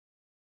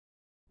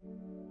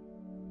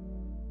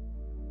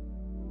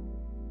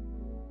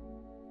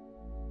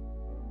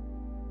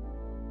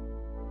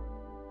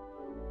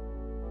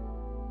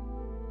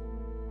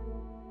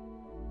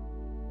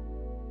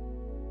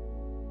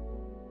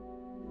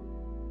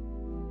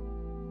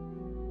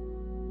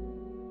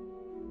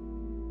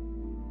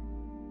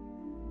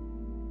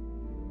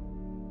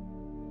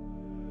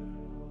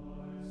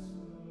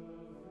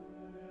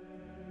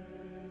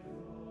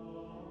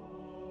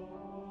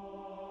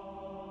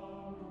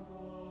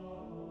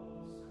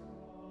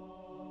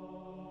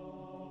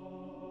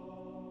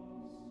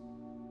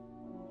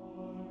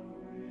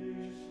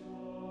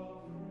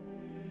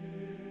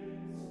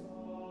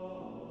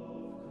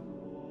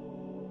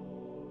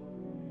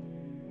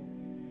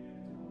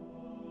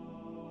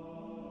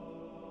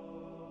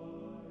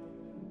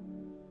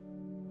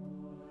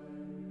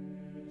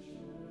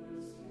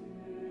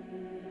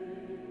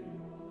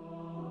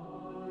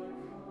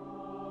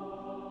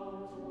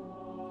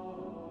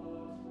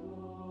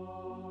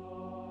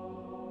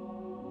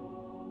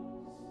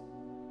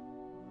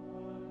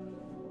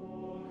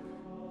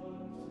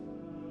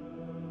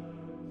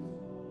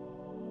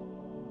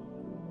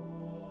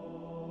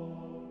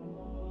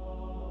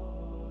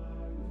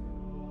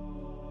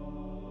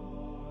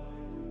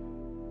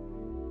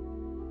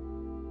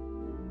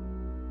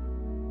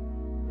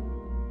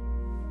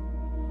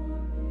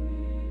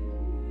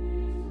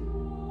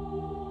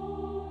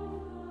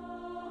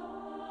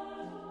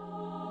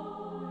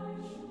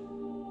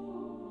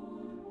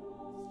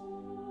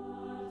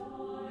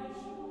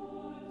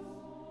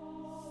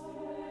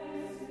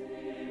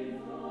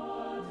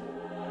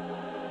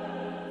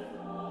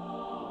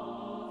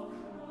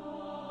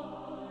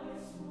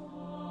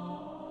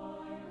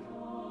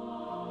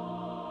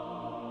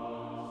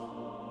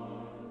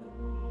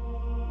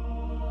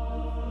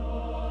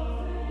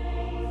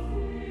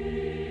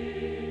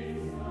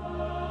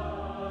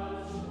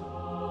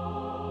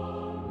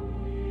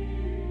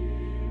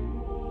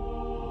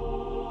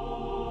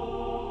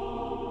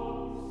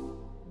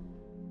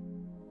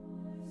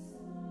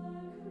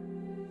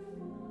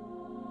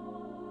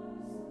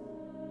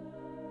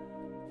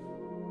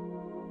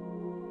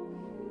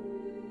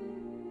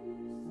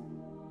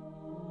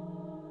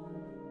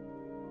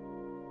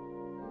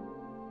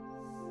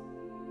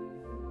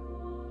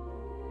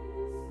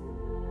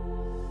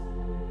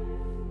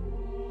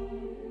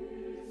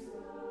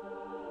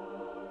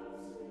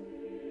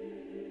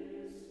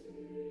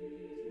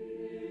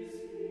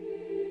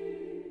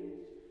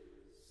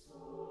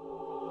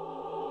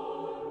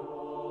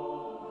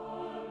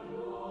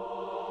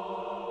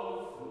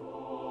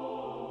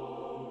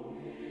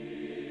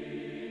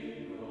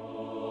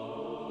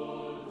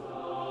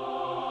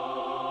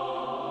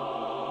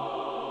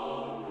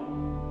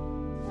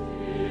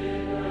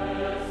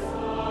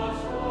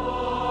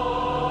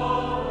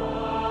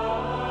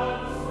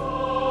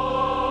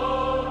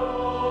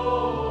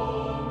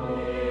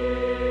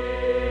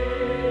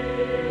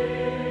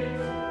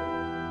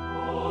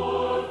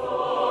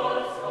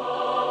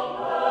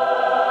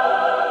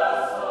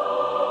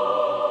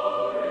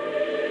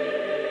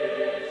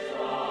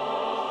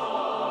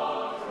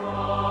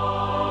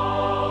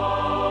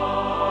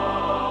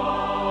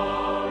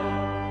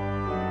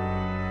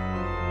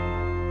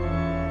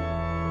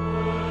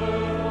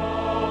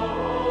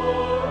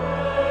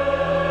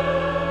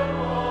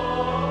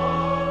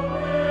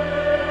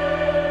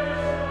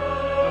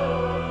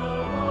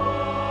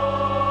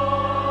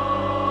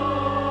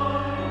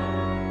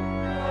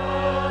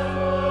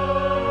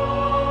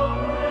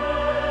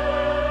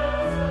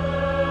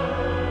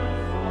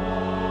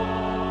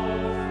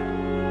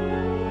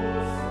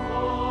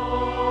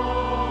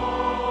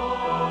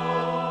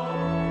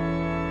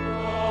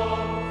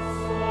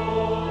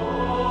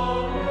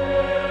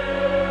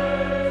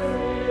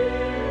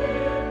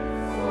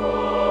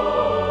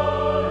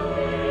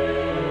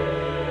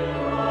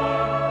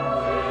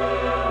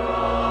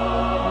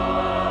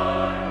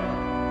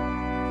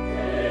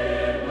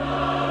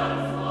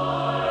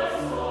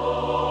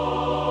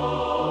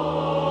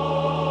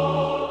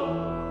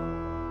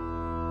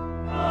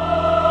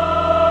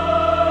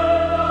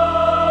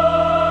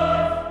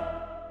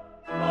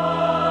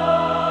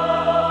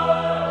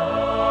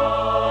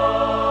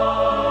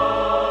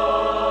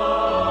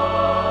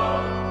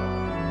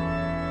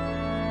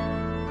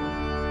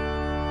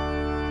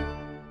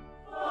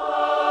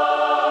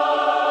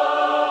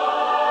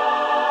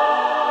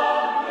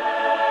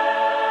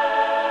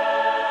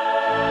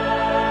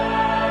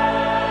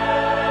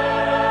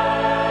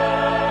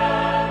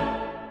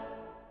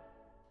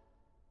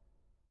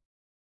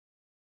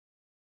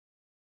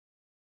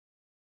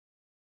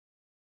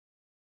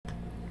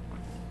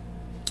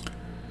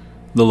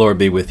The Lord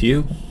be with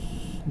you.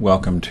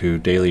 Welcome to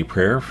Daily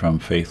Prayer from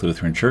Faith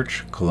Lutheran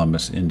Church,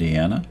 Columbus,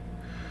 Indiana.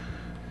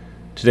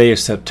 Today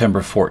is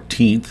September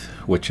 14th,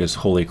 which is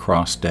Holy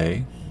Cross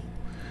Day.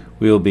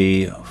 We will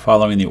be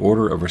following the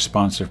order of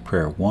responsive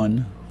prayer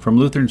 1 from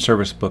Lutheran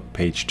Service Book,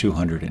 page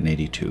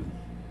 282.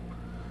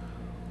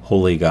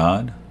 Holy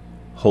God,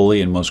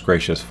 holy and most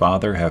gracious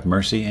Father, have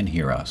mercy and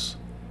hear us.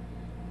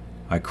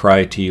 I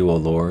cry to you, O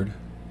Lord.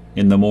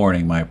 In the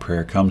morning my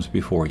prayer comes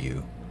before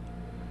you.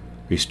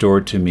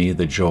 Restore to me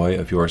the joy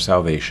of your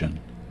salvation,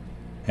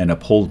 and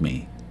uphold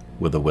me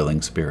with a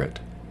willing spirit.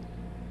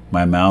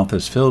 My mouth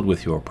is filled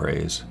with your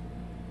praise,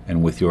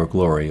 and with your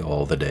glory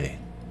all the day.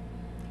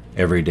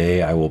 Every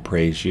day I will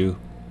praise you,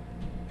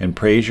 and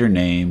praise your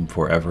name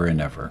forever and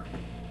ever.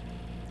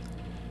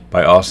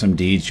 By awesome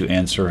deeds you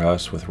answer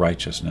us with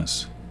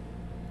righteousness.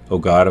 O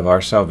God of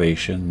our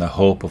salvation, the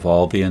hope of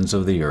all the ends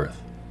of the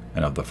earth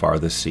and of the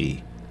farthest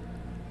sea.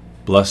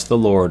 Bless the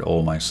Lord,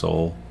 O my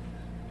soul,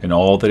 and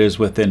all that is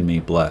within me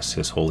bless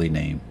his holy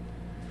name.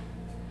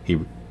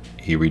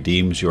 He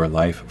redeems your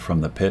life from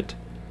the pit,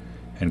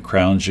 and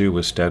crowns you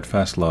with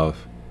steadfast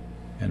love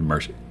and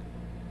mercy.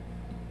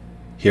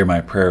 Hear my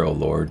prayer, O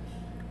Lord.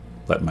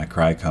 Let my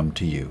cry come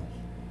to you.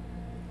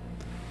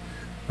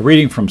 A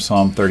reading from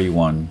Psalm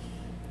 31.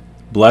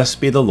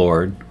 Blessed be the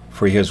Lord,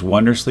 for he has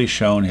wondrously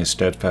shown his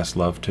steadfast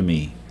love to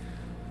me.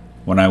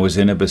 When I was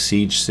in a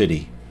besieged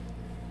city,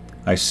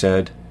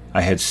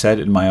 I had said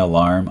in my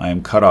alarm, I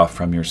am cut off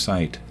from your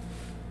sight.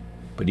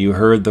 But you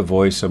heard the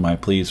voice of my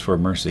pleas for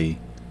mercy,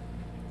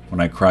 when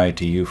I cried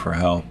to you for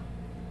help.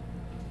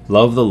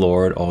 Love the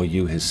Lord, all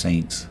you his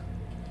saints.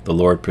 The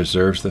Lord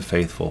preserves the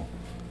faithful,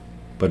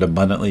 but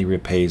abundantly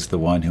repays the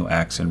one who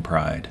acts in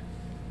pride.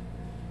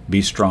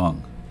 Be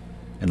strong,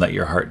 and let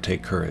your heart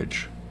take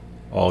courage,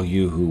 all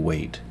you who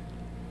wait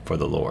for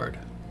the Lord.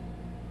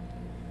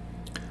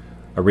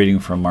 A reading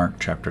from Mark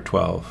chapter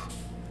 12.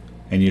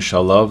 And you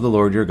shall love the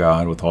Lord your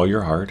God with all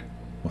your heart,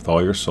 with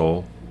all your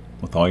soul,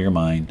 with all your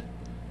mind,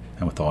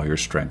 and with all your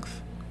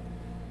strength.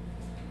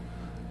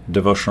 The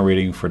devotional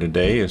reading for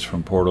today is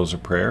from Portals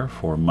of Prayer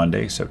for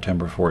Monday,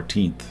 September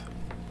 14th.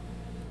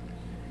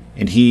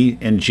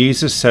 And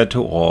Jesus said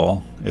to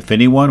all, If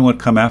anyone would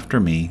come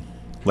after me,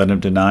 let him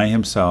deny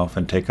himself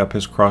and take up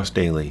his cross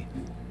daily,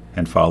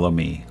 and follow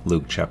me.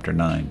 Luke chapter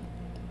 9.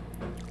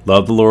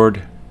 Love the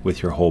Lord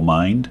with your whole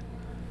mind.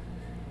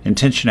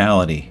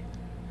 Intentionality.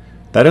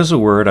 That is a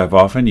word I've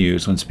often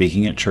used when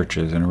speaking at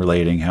churches and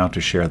relating how to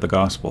share the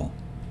gospel.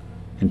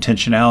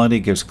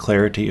 Intentionality gives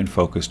clarity and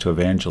focus to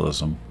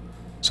evangelism,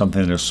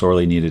 something that is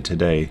sorely needed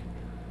today.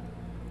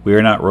 We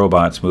are not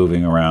robots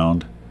moving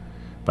around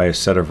by a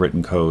set of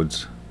written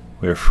codes.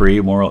 We are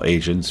free moral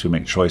agents who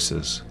make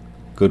choices,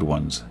 good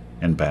ones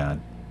and bad.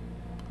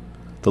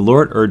 The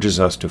Lord urges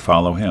us to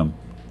follow him,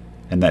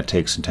 and that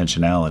takes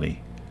intentionality.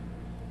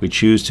 We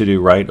choose to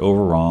do right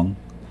over wrong,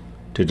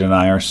 to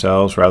deny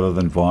ourselves rather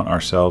than vaunt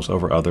ourselves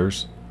over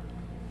others.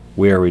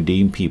 We are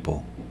redeemed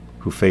people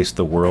who face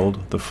the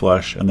world, the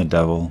flesh, and the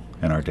devil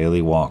in our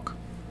daily walk.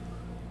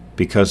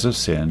 Because of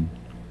sin,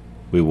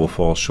 we will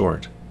fall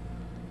short.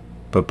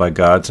 But by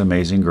God's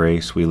amazing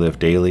grace, we live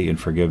daily in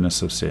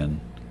forgiveness of sin.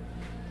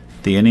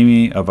 The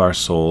enemy of our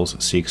souls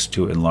seeks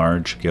to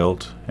enlarge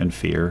guilt and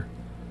fear,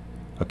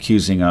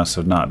 accusing us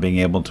of not being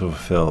able to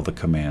fulfill the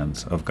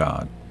commands of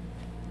God.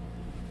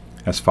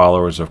 As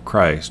followers of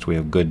Christ, we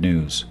have good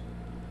news.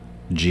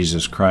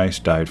 Jesus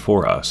Christ died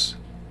for us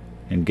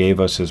and gave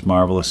us his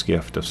marvelous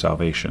gift of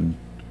salvation.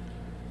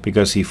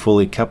 Because he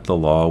fully kept the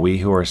law, we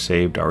who are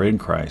saved are in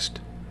Christ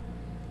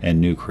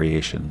and new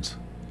creations.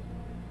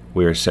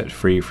 We are set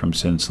free from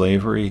sin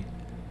slavery.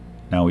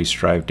 Now we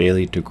strive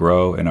daily to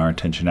grow in our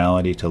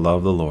intentionality to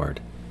love the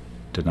Lord,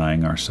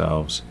 denying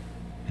ourselves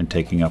and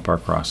taking up our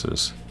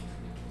crosses.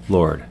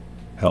 Lord,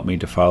 help me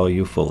to follow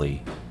you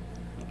fully.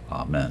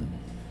 Amen.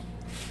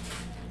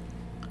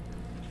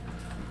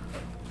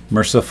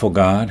 Merciful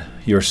God,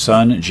 your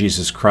Son,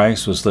 Jesus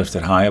Christ, was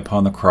lifted high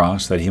upon the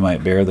cross that he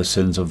might bear the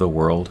sins of the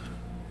world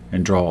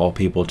and draw all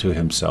people to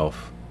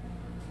himself.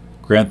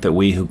 Grant that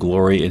we who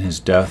glory in his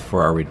death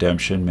for our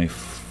redemption may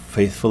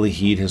faithfully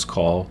heed his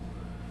call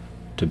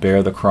to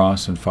bear the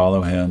cross and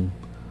follow him,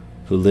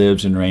 who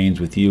lives and reigns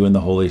with you in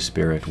the Holy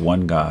Spirit,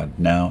 one God,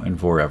 now and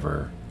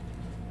forever.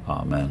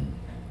 Amen.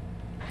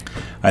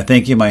 I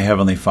thank you, my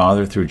heavenly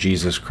Father, through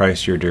Jesus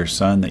Christ, your dear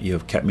Son, that you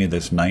have kept me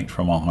this night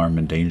from all harm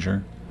and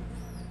danger.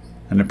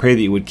 And I pray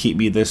that you would keep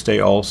me this day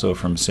also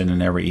from sin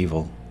and every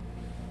evil,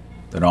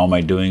 that all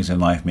my doings in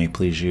life may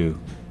please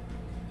you.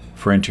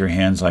 For into your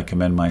hands I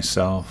commend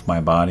myself, my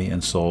body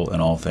and soul,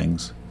 and all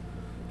things.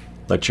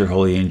 Let your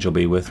holy angel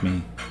be with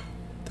me,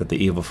 that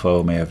the evil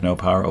foe may have no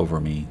power over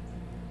me.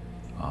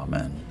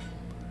 Amen.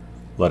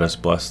 Let us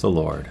bless the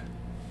Lord.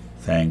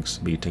 Thanks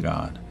be to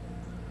God.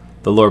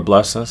 The Lord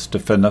bless us,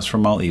 defend us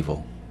from all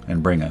evil,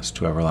 and bring us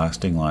to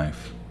everlasting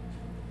life.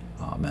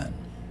 Amen.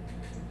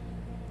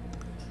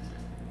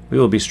 We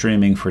will be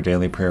streaming for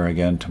daily prayer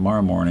again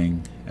tomorrow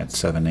morning at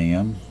 7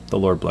 a.m. The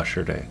Lord bless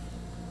your day.